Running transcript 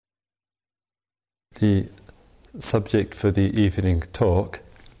The subject for the evening talk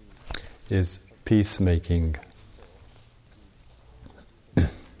is peacemaking.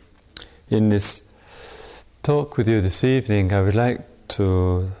 In this talk with you this evening, I would like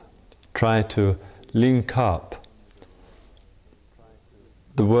to try to link up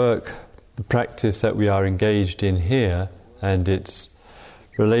the work, the practice that we are engaged in here and its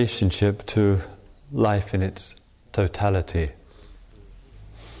relationship to life in its totality.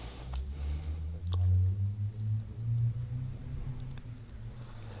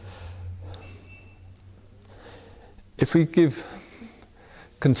 If we give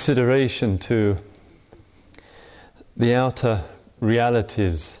consideration to the outer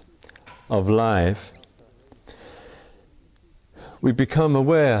realities of life, we become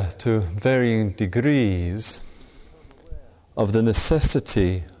aware to varying degrees of the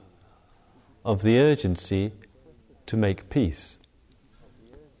necessity of the urgency to make peace.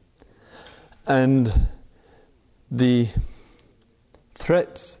 And the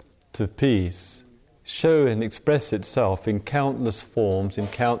threats to peace show and express itself in countless forms, in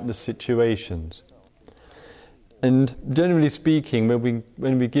countless situations. And generally speaking,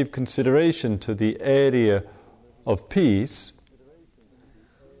 when we give consideration to the area of peace,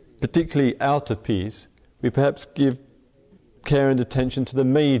 particularly outer peace, we perhaps give care and attention to the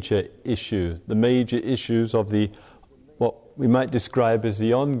major issues of what we might describe as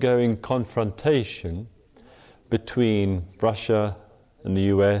the ongoing confrontation between Russia and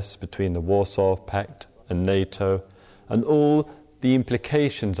the US, between the Warsaw Pact and NATO, and all the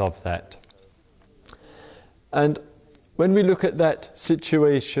implications of that. And when we look at that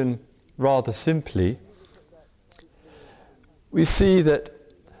situation rather simply, we see that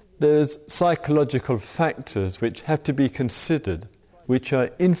there's psychological factors which have to be considered, which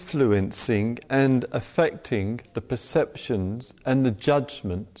are influencing and affecting the perceptions and the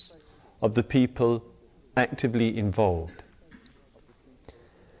judgments of the people actively involved.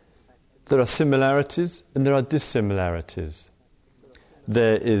 There are similarities and there are dissimilarities.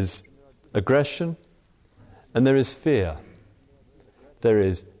 There is aggression and there is fear. There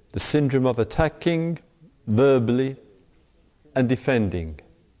is the syndrome of attacking verbally and defending.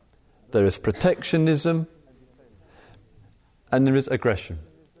 There is protectionism and there is aggression.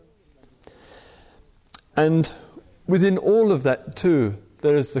 And within all of that too,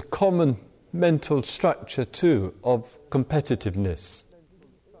 there is the common mental structure too of competitiveness.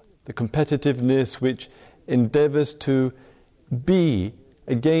 The competitiveness which endeavours to be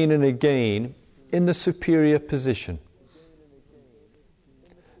again and again in the superior position.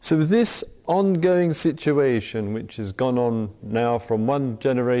 So this ongoing situation, which has gone on now from one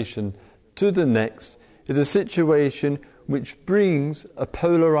generation to the next, is a situation which brings a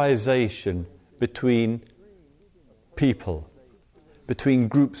polarization between people, between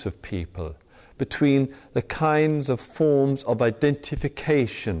groups of people, between the kinds of forms of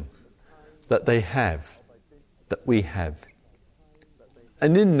identification that they have, that we have.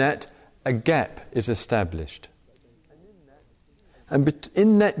 And in that, a gap is established. And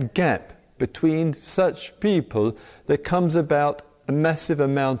in that gap between such people, there comes about a massive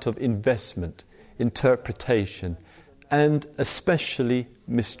amount of investment, interpretation, and especially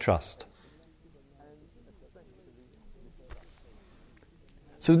mistrust.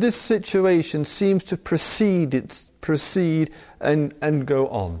 So this situation seems to proceed and go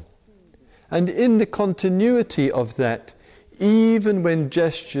on. And in the continuity of that, even when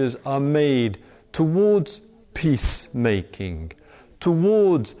gestures are made towards peacemaking,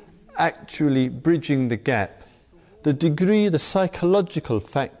 towards actually bridging the gap, the psychological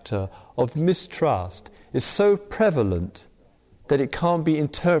factor of mistrust is so prevalent that it can't be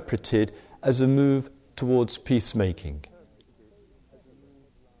interpreted as a move towards peacemaking.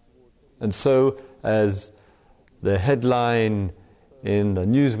 And so, as the headline in the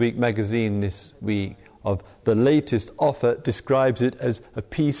Newsweek magazine this week of the latest offer describes it as a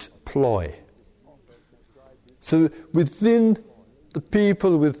peace ploy. So within the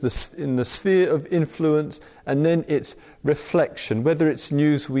people in the sphere of influence, and then its reflection, whether it's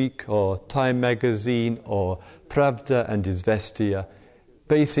Newsweek or Time magazine or Pravda and Izvestia,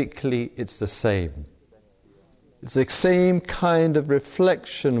 basically it's the same. It's the same kind of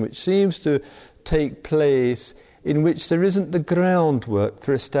reflection which seems to take place in which there isn't the groundwork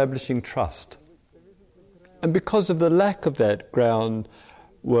for establishing trust. And because of the lack of that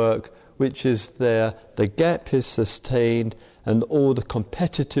groundwork which is there, the gap is sustained and all the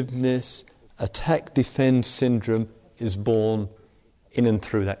competitiveness, attack-defend syndrome is born in and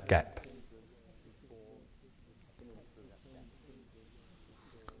through that gap.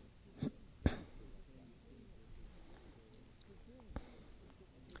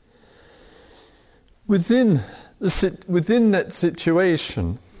 Within that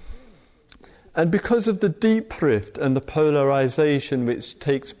situation, and because of the deep rift and the polarization which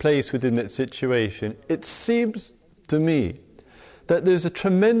takes place within that situation, it seems to me that there's a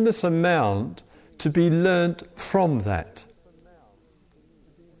tremendous amount to be learnt from that.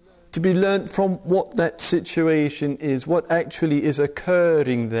 To be learnt from what that situation is, what actually is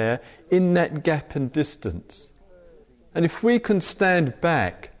occurring there in that gap and distance. And if we can stand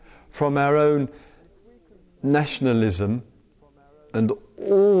back from our own nationalism and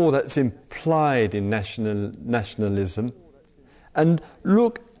all that's implied in nationalism, and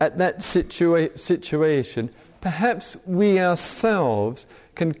look at that situation, perhaps we ourselves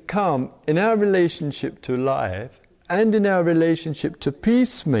can come in our relationship to life and in our relationship to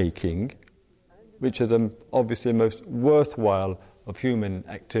peacemaking, which is obviously the most worthwhile of human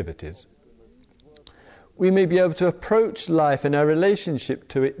activities. We may be able to approach life and our relationship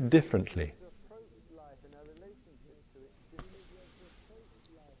to it differently.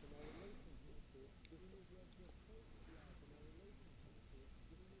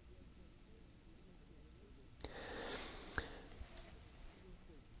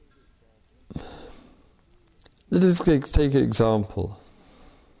 Let us take an example.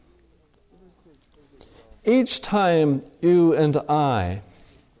 Each time you and I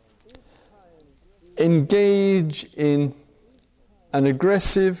engage in an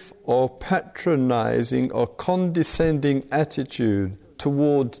aggressive or patronizing or condescending attitude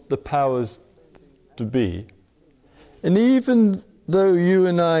towards the powers to be, and even though you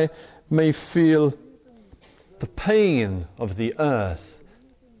and I may feel the pain of the earth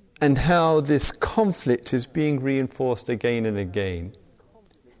and how this conflict is being reinforced again and again,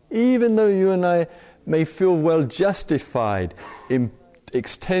 even though you and I may feel well justified in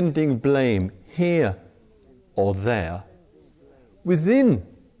extending blame here or there, within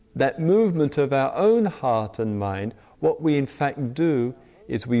that movement of our own heart and mind, what we in fact do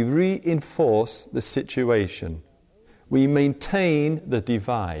is we reinforce the situation. We maintain the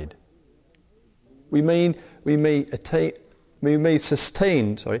divide. We may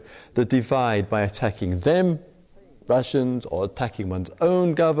sustain the divide by attacking them, Russians, or attacking one's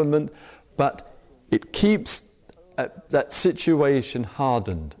own government, but it keeps that situation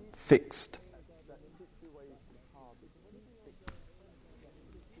hardened, fixed.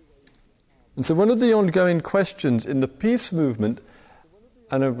 And so one of the ongoing questions in the peace movement,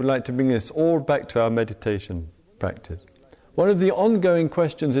 and I would like to bring this all back to our meditation practice, one of the ongoing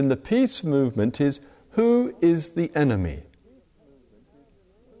questions in the peace movement is, who is the enemy?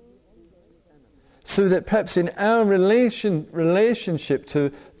 So that perhaps in our relationship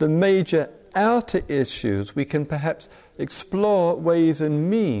to the major outer issues, we can perhaps explore ways and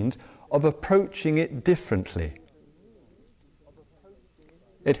means of approaching it differently.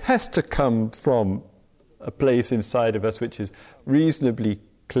 It has to come from a place inside of us which is reasonably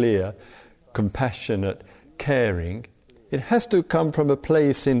clear, compassionate, caring. It has to come from a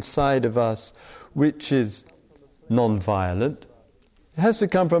place inside of us which is non-violent. It has to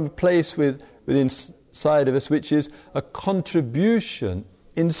come from a place within inside of us which is a contribution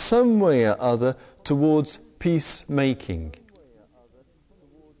in some way or other towards peacemaking.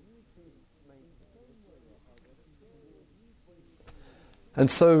 And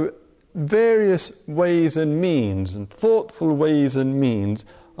so various ways and means, and thoughtful ways and means,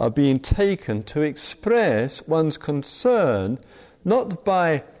 are being taken to express one's concern, not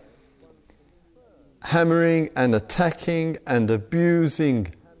by hammering and attacking and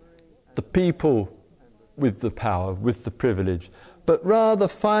abusing the people with the power, with the privilege, but rather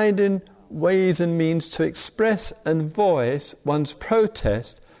finding ways and means to express and voice one's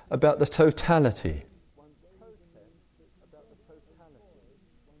protest about the totality.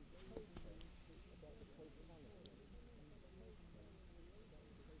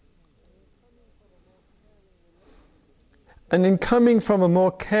 And in coming from a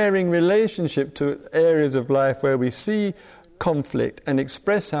more caring relationship to areas of life where we see conflict and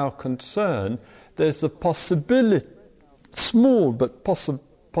express our concern, there's the possibility, small but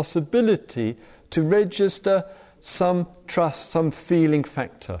possibility, to register some trust, some feeling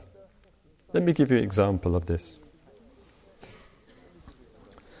factor. Let me give you an example of this.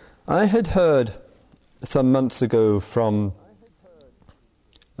 I had heard some months ago from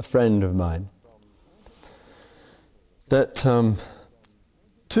a friend of mine that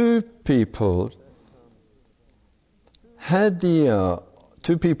two people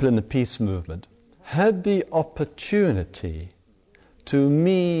in the peace movement had the opportunity to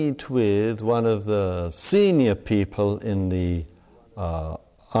meet with one of the senior people in the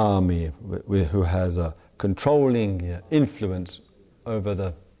army who has a controlling influence over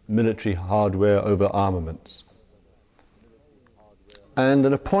the military hardware over armaments. And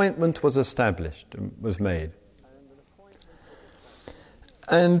an appointment was established, was made.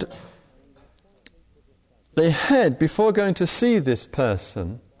 And they had, before going to see this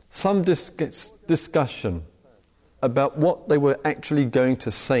person, some discussion about what they were actually going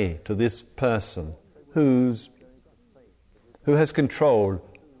to say to this person who has control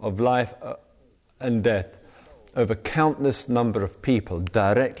of life and death over countless number of people,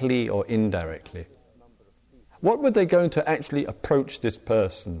 directly or indirectly. What were they going to actually approach this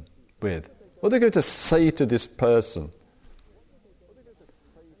person with? What are they going to say to this person?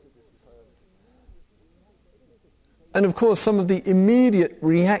 And of course, some of the immediate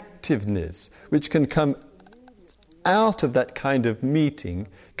reactiveness which can come out of that kind of meeting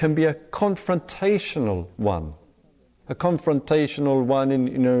can be a confrontational one. A confrontational one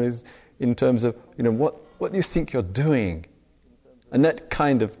in terms of, what do you think you're doing? And that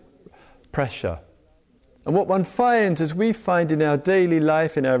kind of pressure. And what one finds, as we find in our daily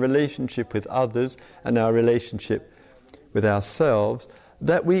life, in our relationship with others and our relationship with ourselves,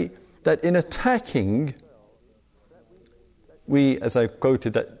 that in attacking, as I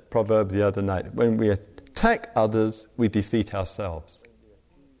quoted that proverb the other night, when we attack others, we defeat ourselves.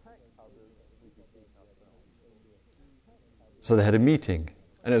 So they had a meeting,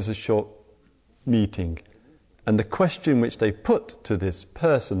 and it was a short meeting. And the question which they put to this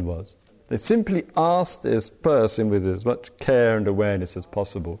person was, they simply asked this person with as much care and awareness as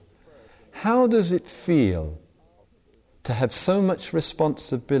possible, how does it feel to have so much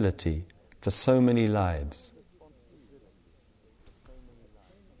responsibility for so many lives?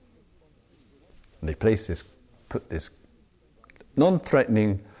 And they put this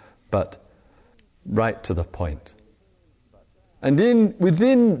non-threatening but right to the point. And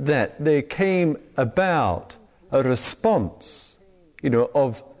within that there came about a response,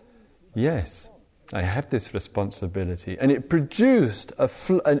 of, yes, I have this responsibility. And it produced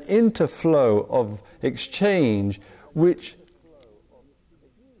an interflow of exchange which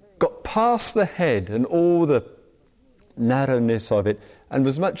got past the head and all the narrowness of it and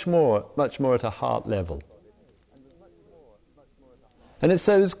was much more at a heart level. And it's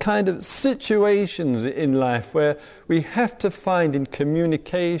those kind of situations in life where we have to find in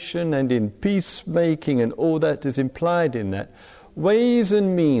communication and in peacemaking and all that is implied in that, ways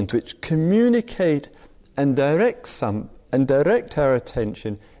and means which communicate and direct our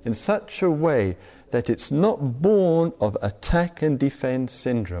attention in such a way that it's not born of attack and defend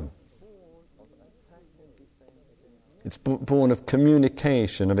syndrome. It's born of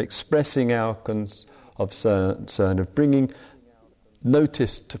communication, of expressing our concern, of bringing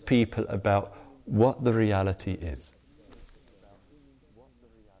notice to people about what the reality is.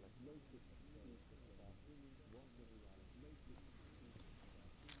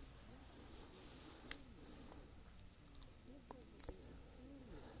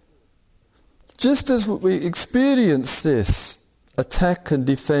 Just as we experience this attack and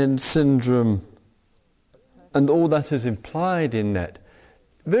defend syndrome and all that is implied in that,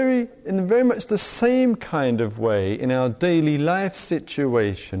 in very much the same kind of way in our daily life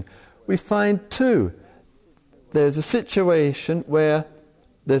situation, we find too, there's a situation where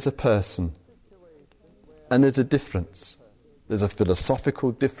there's a person and there's a difference. There's a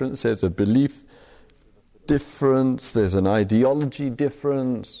philosophical difference, there's a belief difference, there's an ideology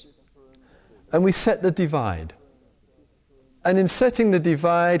difference, and we set the divide. And in setting the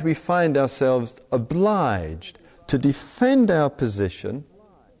divide, we find ourselves obliged to defend our position,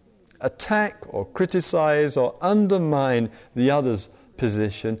 attack or criticize or undermine the other's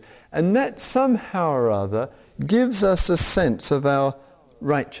position, and that somehow or other gives us a sense of our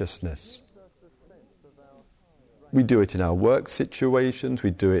righteousness. We do it in our work situations,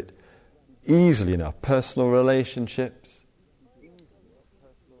 we do it easily in our personal relationships.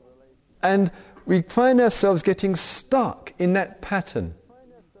 And we find ourselves getting stuck in that pattern.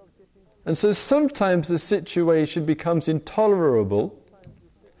 And so sometimes the situation becomes intolerable,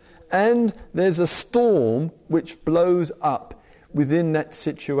 and there's a storm which blows up within that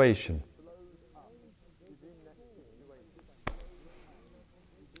situation.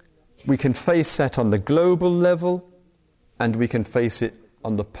 We can face that on the global level, and we can face it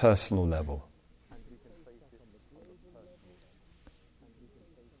on the personal level.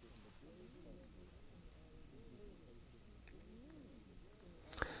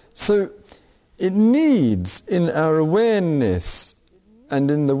 So it needs, in our awareness and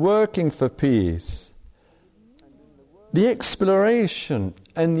in the working for peace, the exploration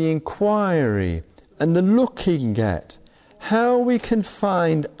and the inquiry and the looking at how we can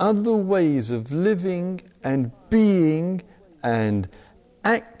find other ways of living and being and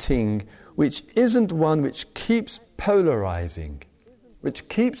acting which isn't one which keeps polarizing, which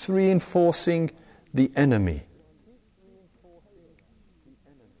keeps reinforcing the enemy.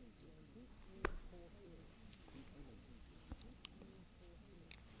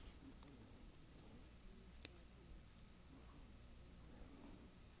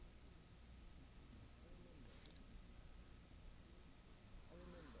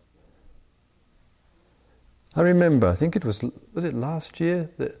 I remember, I think it was it last year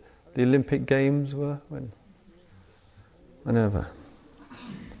that the Olympic Games were? Whenever.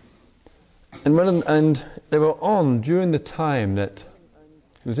 And they were on during the time that,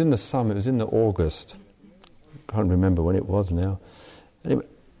 it was in the summer, it was in the August. I can't remember when it was now.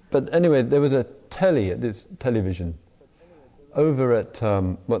 But anyway, there was a television, over at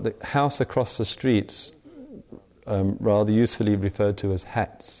the house across the streets, rather usefully referred to as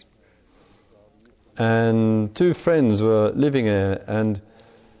Hats. And two friends were living there, and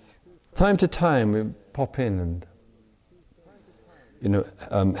time to time we pop in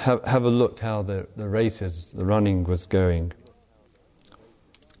and have a look how the races, the running was going.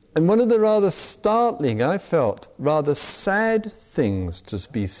 And one of the rather startling, I felt, rather sad things to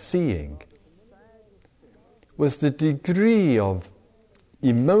be seeing was the degree of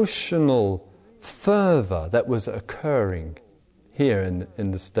emotional fervour that was occurring here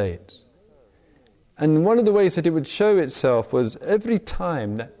in the States. And one of the ways that it would show itself was every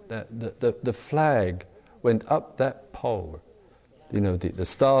time that the flag went up that pole, the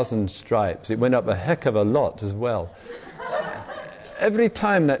stars and stripes, it went up a heck of a lot as well. Every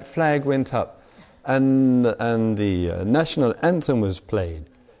time that flag went up and the national anthem was played,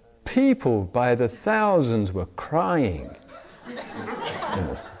 people by the thousands were crying.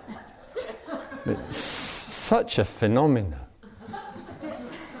 It's such a phenomenon.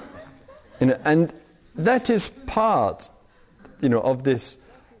 And that is part, of this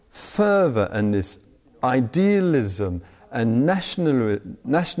fervour and this idealism and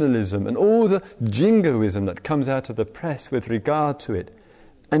nationalism and all the jingoism that comes out of the press with regard to it.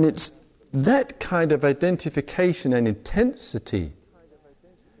 And it's that kind of identification and intensity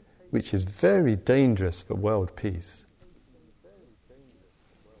which is very dangerous for world peace.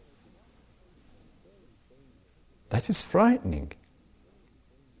 That is frightening.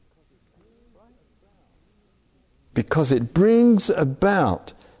 Because it brings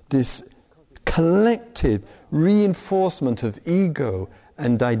about this collective reinforcement of ego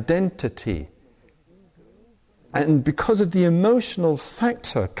and identity. And because of the emotional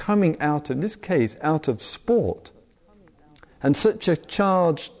factor coming out, in this case, out of sport, and such a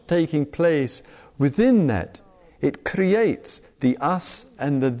charge taking place within that, it creates the us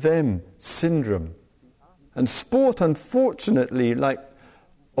and the them syndrome. And sport, unfortunately, like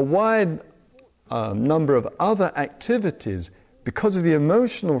a wide number of other activities, because of the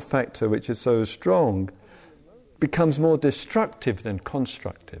emotional factor which is so strong, becomes more destructive than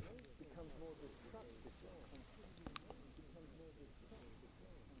constructive.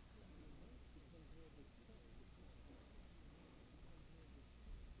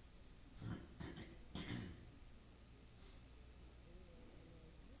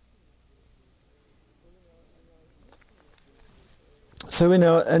 So in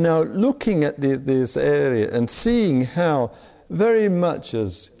our looking at this area and seeing how very much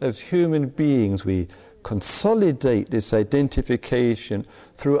as human beings we consolidate this identification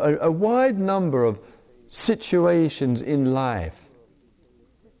through a wide number of situations in life.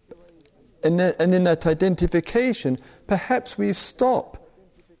 And in that identification, perhaps we stop,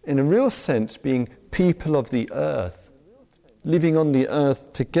 in a real sense, being people of the earth, living on the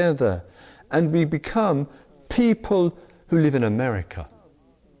earth together, and we become people who live in America.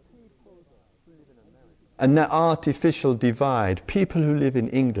 And that artificial divide, people who live in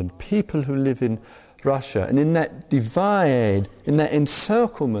England, people who live in Russia, and in that divide, in that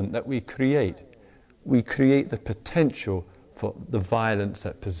encirclement that we create the potential for the violence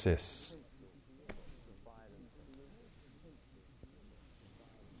that persists.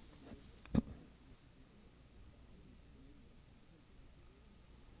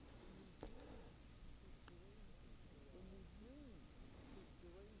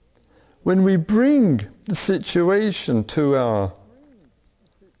 When we bring the situation to our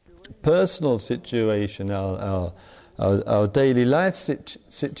personal situation, our daily life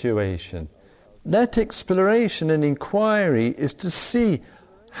situation, that exploration and inquiry is to see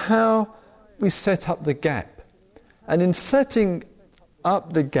how we set up the gap. And in setting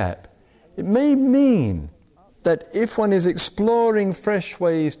up the gap, it may mean that if one is exploring fresh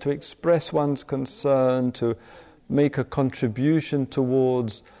ways to express one's concern, to make a contribution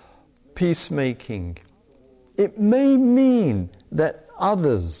towards peacemaking, it may mean that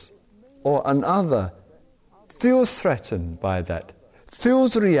others or another feels threatened by that,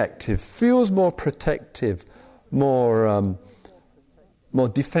 feels reactive, feels more protective, more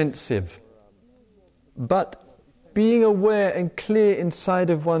defensive. But being aware and clear inside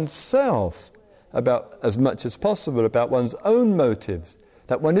of oneself about, as much as possible, about one's own motives,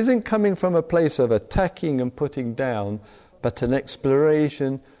 that one isn't coming from a place of attacking and putting down, but an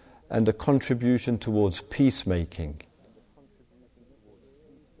exploration and a contribution towards peacemaking.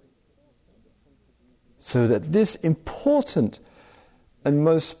 So that this important and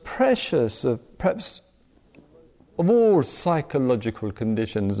most precious of perhaps of all psychological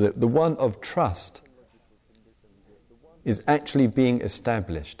conditions, the one of trust, is actually being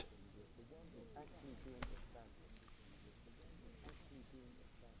established.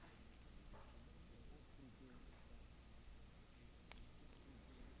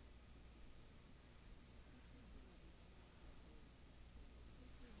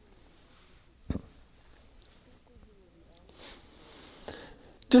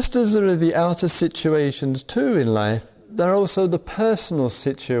 Just as there are the outer situations too in life, there are also the personal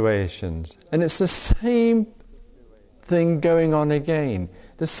situations. And it's the same thing going on again.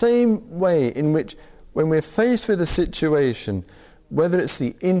 The same way in which when we're faced with a situation, whether it's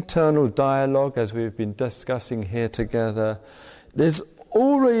the internal dialogue as we've been discussing here together, there's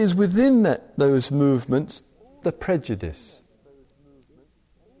always within those movements the prejudice.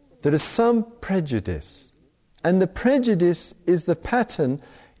 There is some prejudice. And the prejudice is the pattern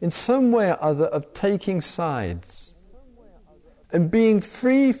in some way or other of taking sides. And being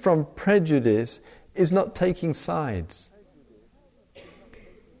free from prejudice is not taking sides.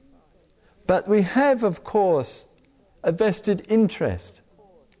 But we have, of course, a vested interest.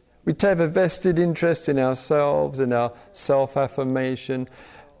 We have a vested interest in ourselves, in our self-affirmation,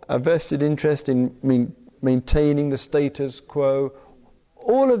 a vested interest in maintaining the status quo.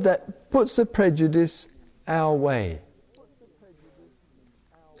 All of that puts the prejudice our way.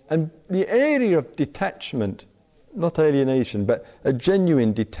 And the area of detachment, not alienation, but a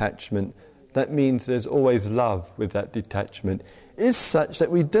genuine detachment, that means there's always love with that detachment, is such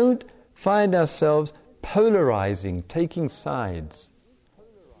that we don't find ourselves polarizing, taking sides.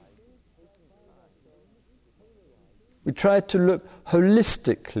 We try to look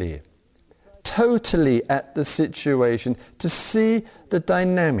holistically, totally at the situation, to see the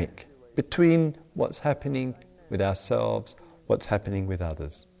dynamic between what's happening with ourselves, what's happening with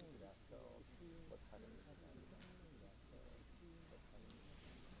others.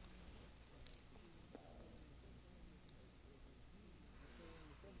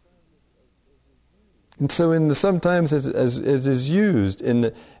 And so sometimes as is used in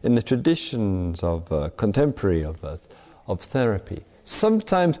the traditions of contemporary of therapy,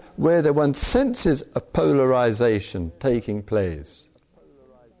 sometimes where one senses a polarization taking place.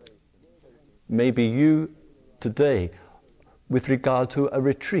 Maybe you today, with regard to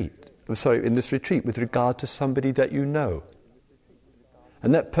in this retreat, with regard to somebody that you know.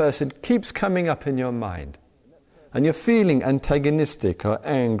 And that person keeps coming up in your mind. And you're feeling antagonistic or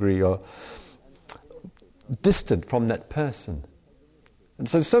angry or distant from that person. And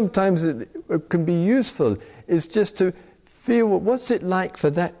so sometimes it can be useful is just to feel what's it like for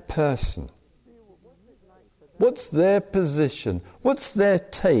that person. What's their position? What's their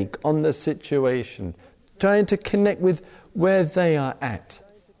take on the situation? Trying to connect with where they are at.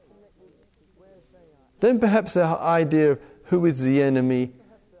 Then perhaps the idea of who is the enemy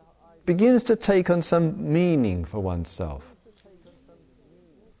begins to take on some meaning for oneself.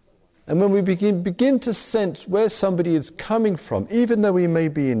 And when we begin to sense where somebody is coming from, even though we may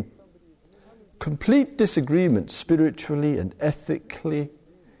be in complete disagreement spiritually and ethically,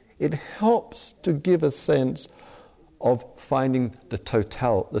 it helps to give a sense of finding the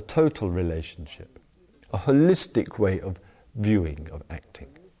total relationship, a holistic way of viewing, of acting.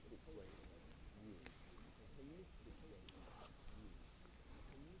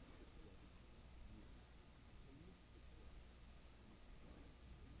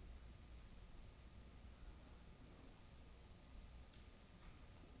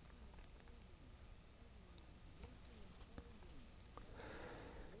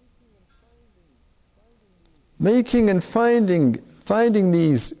 Making and finding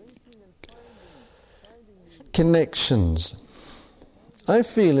these connections, I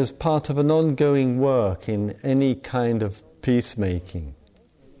feel, is part of an ongoing work in any kind of peacemaking.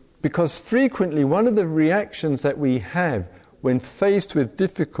 Because frequently one of the reactions that we have when faced with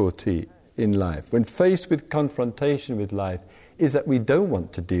difficulty in life, when faced with confrontation with life, is that we don't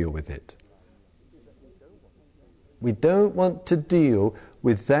want to deal with it. We don't want to deal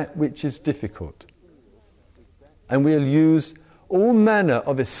with that which is difficult. And we'll use all manner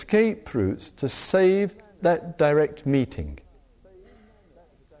of escape routes to save that direct meeting.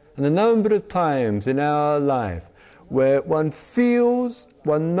 And a number of times in our life where one feels,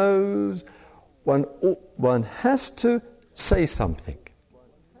 one knows, one has to say something.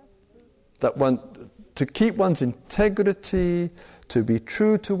 To keep one's integrity, to be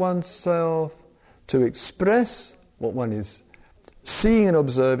true to oneself, to express what one is seeing and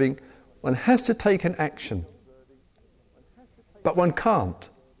observing, one has to take an action. But one can't.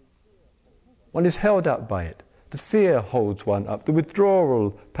 One is held up by it. The fear holds one up. The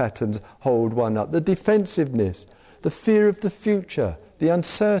withdrawal patterns hold one up. The defensiveness, the fear of the future, the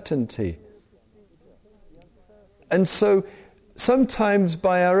uncertainty. And so, sometimes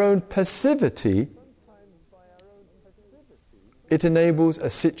by our own passivity, it enables a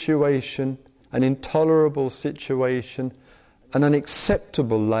situation, an intolerable situation, an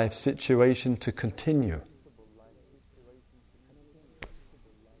unacceptable life situation to continue.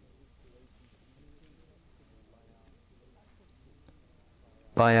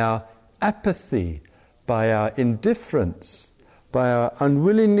 By our apathy, by our indifference, by our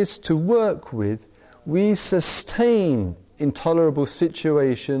unwillingness to work with, we sustain intolerable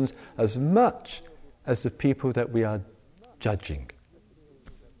situations as much as the people that we are judging.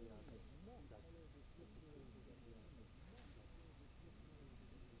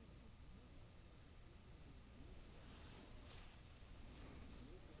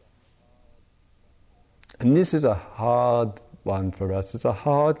 And this is a hard one for us. It's a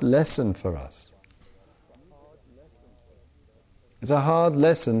hard lesson for us. It's a hard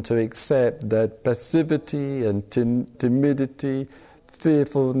lesson to accept that passivity and timidity,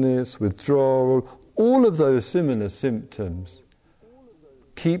 fearfulness, withdrawal, all of those similar symptoms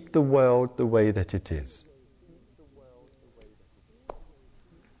keep the world the way that it is.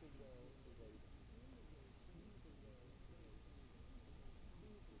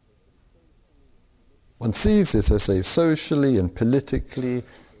 One sees this, I say, socially and politically.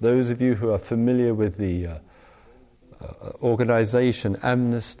 Those of you who are familiar with the organization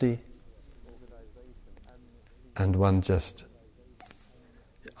Amnesty, and one just,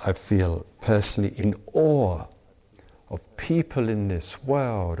 I feel personally in awe of people in this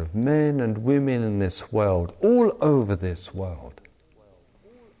world, of men and women in this world, all over this world,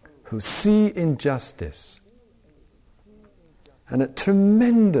 who see injustice and at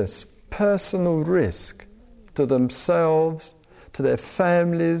tremendous personal risk to themselves, to their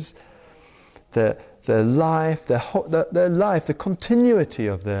families, their life, their life, the continuity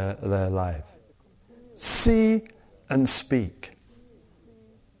of their life. See and speak.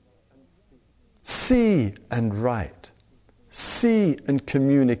 See and write. See and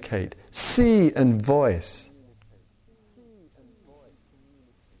communicate. See and voice.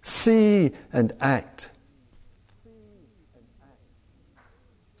 See and act.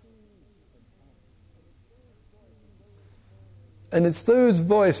 And it's those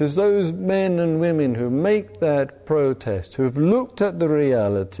voices, those men and women who make that protest, who have looked at the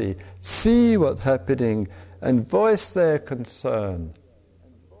reality, see what's happening, and voice their concern,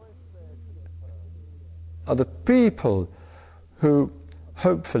 are the people who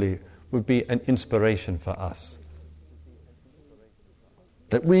hopefully would be an inspiration for us.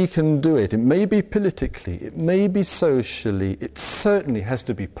 That we can do it. It may be politically, it may be socially, it certainly has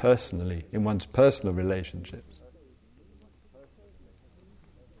to be personally, in one's personal relationships.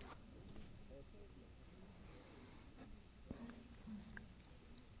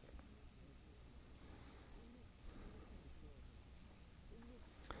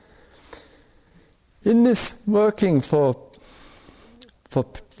 In this working for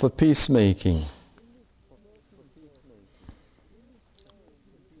peacemaking,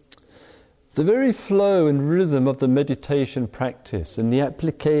 the very flow and rhythm of the meditation practice and the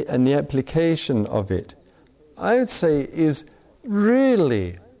application of it, I would say, is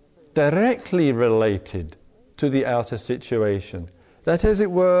really directly related to the outer situation. That, as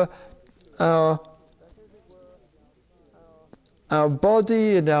it were, our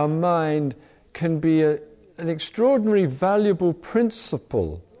body and our mind can be an extraordinary valuable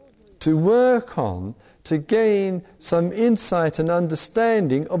principle to work on, to gain some insight and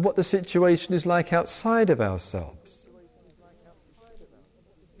understanding of what the situation is like outside of ourselves.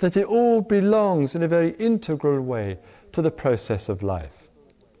 That it all belongs in a very integral way to the process of life.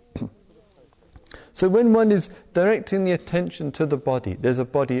 So when one is directing the attention to the body, there's a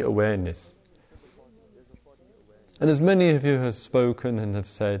body awareness. And as many of you have spoken and have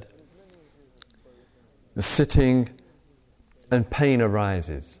said, sitting and pain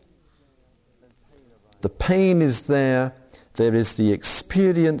arises. The pain is there is the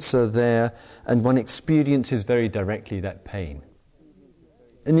experiencer there, and one experiences very directly that pain.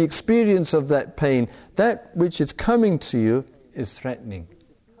 In the experience of that pain, that which is coming to you is threatening.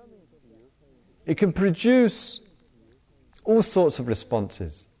 It can produce all sorts of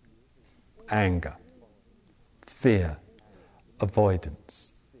responses: anger, fear,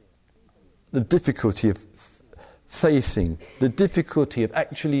 avoidance, the difficulty of facing, the difficulty of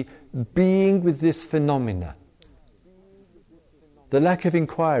actually being with this phenomena, the lack of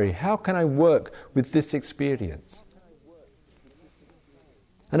inquiry. How can I work with this experience?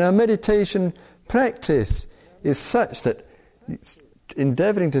 And our meditation practice is such that it's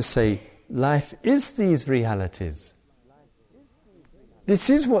endeavouring to say, life is these realities. This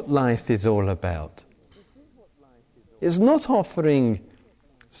is what life is all about. It's not offering,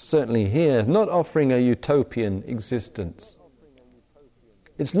 certainly here, not offering a utopian existence.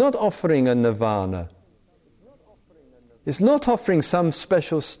 It's not offering a nirvana. It's not offering some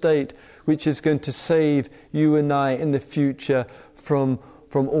special state which is going to save you and I in the future from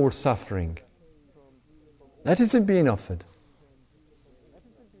all suffering. That isn't being offered.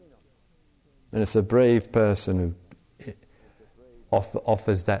 And it's a brave person who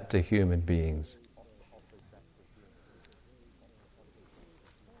offers that to human beings.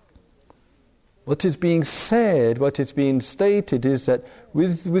 What is being said, what is being stated is that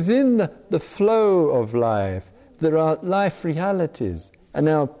within the flow of life, there are life realities, and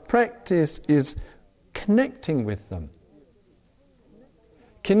our practice is connecting with them.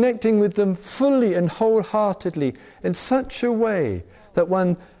 Connecting with them fully and wholeheartedly in such a way that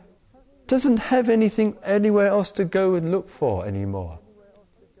one doesn't have anything anywhere else to go and look for anymore.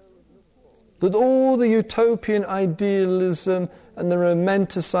 That all the utopian idealism and the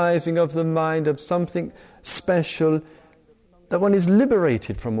romanticizing of the mind of something special, that one is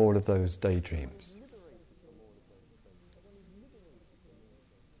liberated from all of those daydreams.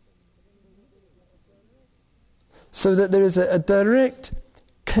 So that there is a direct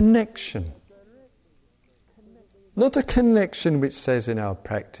connection. Not a connection which says in our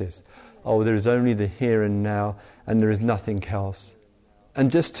practice, oh, there is only the here and now and there is nothing else.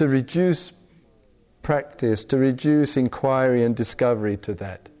 And just to reduce practice, to reduce inquiry and discovery to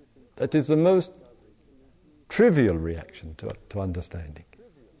that. That is the most trivial reaction to understanding.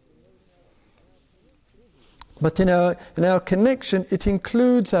 But in our connection, it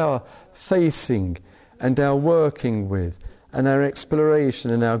includes our facing and our working with and our exploration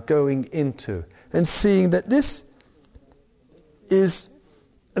and our going into and seeing that this is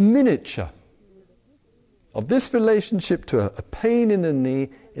a miniature of this relationship to a pain in the knee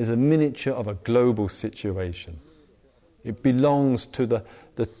is a miniature of a global situation. It belongs to the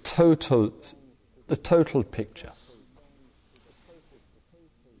total picture.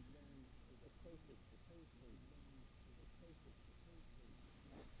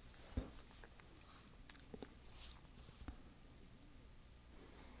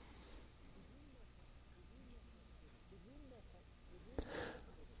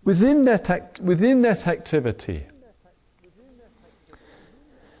 Within that activity,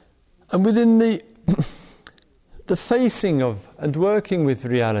 and within the facing of and working with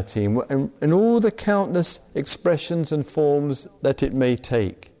reality, and all the countless expressions and forms that it may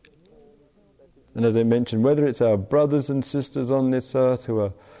take, and as I mentioned, whether it's our brothers and sisters on this earth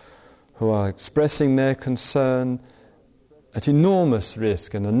who are expressing their concern at enormous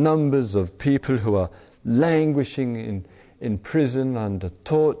risk, and the numbers of people who are languishing in prison under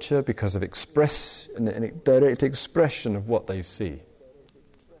torture because of direct expression of what they see.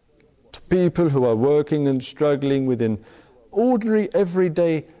 To people who are working and struggling within ordinary,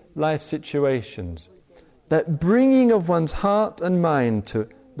 everyday life situations. That bringing of one's heart and mind to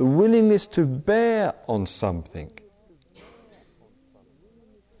the willingness to bear on something.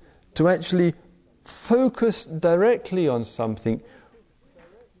 To actually focus directly on something.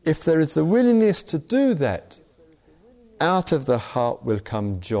 If there is the willingness to do that, out of the heart will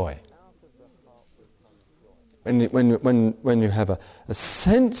come joy. When you have a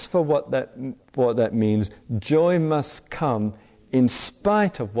sense for what that means, joy must come in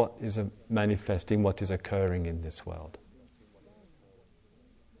spite of what is manifesting, what is occurring in this world.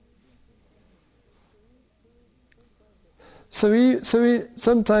 So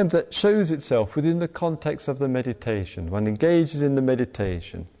sometimes that shows itself within the context of the meditation. One engages in the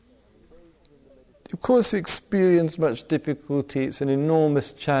meditation. Of course, we experience much difficulty. It's an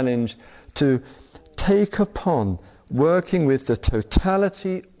enormous challenge to take upon working with the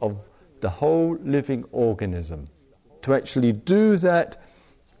totality of the whole living organism. To actually do that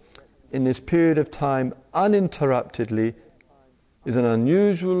in this period of time uninterruptedly is an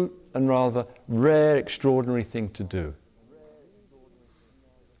unusual and rather rare, extraordinary thing to do.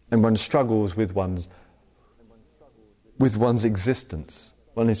 And one struggles with one's existence,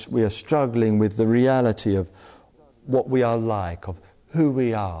 when we are struggling with the reality of what we are like, of who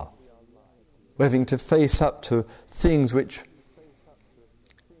we are. We're having to face up to things which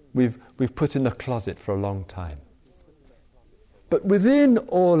we've put in the closet for a long time. But within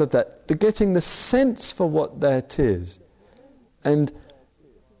all of that, getting the sense for what that is, and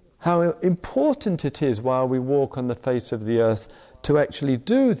how important it is while we walk on the face of the earth to actually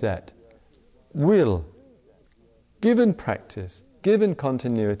do that, will, given practice, given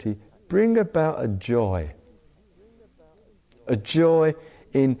continuity, bring about a joy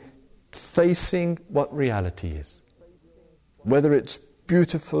in facing what reality is. Whether it's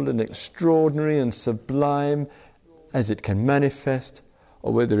beautiful and extraordinary and sublime as it can manifest,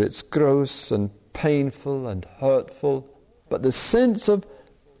 or whether it's gross and painful and hurtful, but the sense of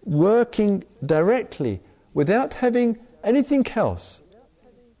working directly without having anything else,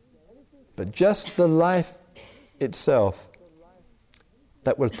 but just the life itself,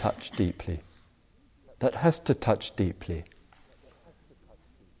 that will touch deeply. That has to touch deeply.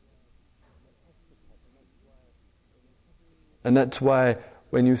 And that's why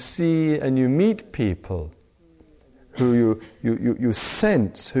when you see and you meet people who you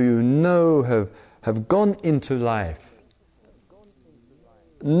sense, who you know have gone into life,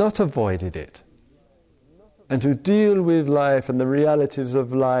 not avoided it, and who deal with life and the realities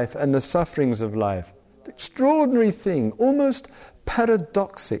of life and the sufferings of life, the extraordinary thing, almost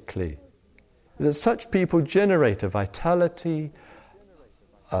paradoxically, is that such people generate a vitality,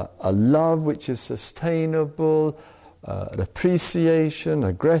 a love which is sustainable, an appreciation,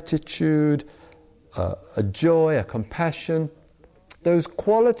 a gratitude, a joy, a compassion. Those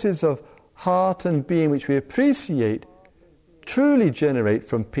qualities of heart and being which we appreciate truly generate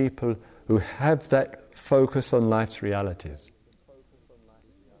from people who have that focus on life's realities.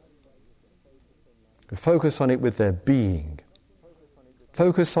 Who focus on it with their being.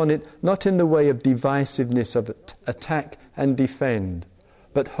 Focus on it not in the way of divisiveness, of attack and defend,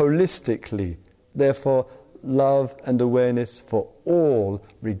 but holistically, therefore love and awareness for all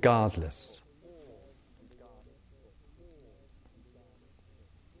regardless.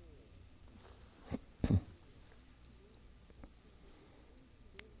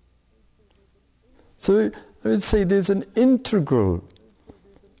 So I would say there's an integral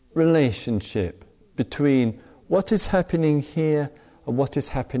relationship between what is happening here and what is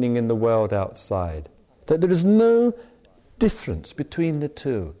happening in the world outside. That there is no difference between the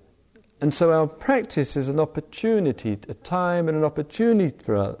two. And so our practice is an opportunity, a time and an opportunity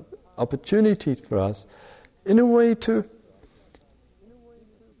for us in a way to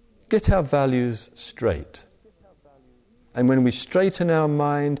get our values straight. And when we straighten our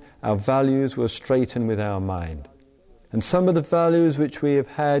mind, our values will straighten with our mind. And some of the values which we have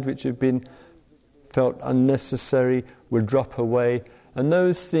had, which have been felt unnecessary, will drop away. And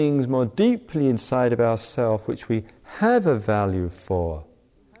those things more deeply inside of ourselves, which we have a value for,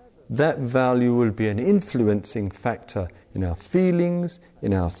 that value will be an influencing factor in our feelings,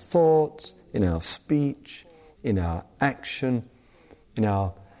 in our thoughts, in our speech, in our action, in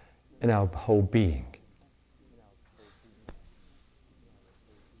our whole being.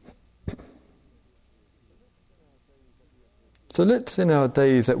 So let's, in our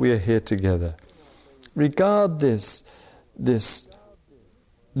days that we are here together, regard this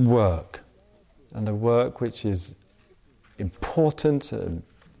work, and the work which is important,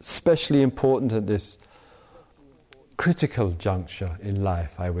 especially important at this critical juncture in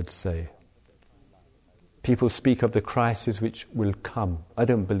life, I would say. People speak of the crisis which will come. I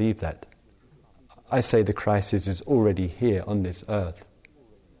don't believe that. I say the crisis is already here on this earth.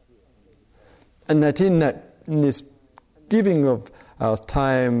 And that in this giving of our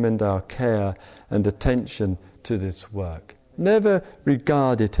time and our care and attention to this work, never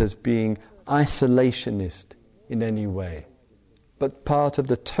regard it as being isolationist in any way, but part of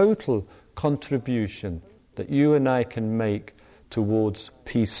the total contribution that you and I can make towards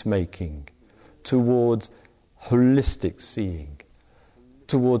peacemaking, towards holistic seeing,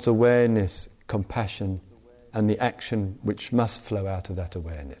 towards awareness, compassion, and the action which must flow out of that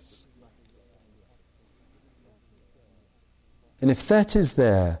awareness. And if that is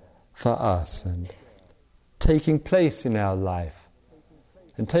there for us and taking place in our life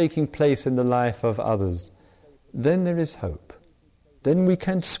and taking place in the life of others, then there is hope. Then we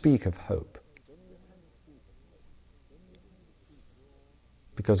can speak of hope.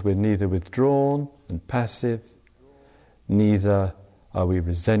 Because we're neither withdrawn and passive, neither are we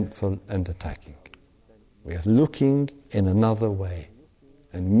resentful and attacking. We are looking in another way.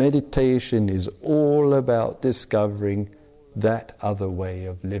 And meditation is all about discovering that other way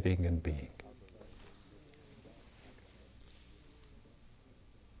of living and being.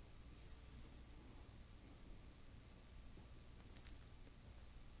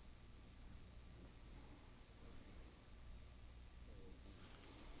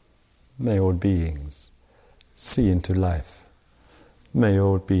 May all beings see into life. May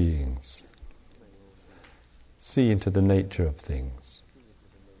all beings see into the nature of things.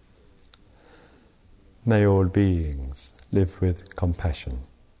 May all beings live with compassion.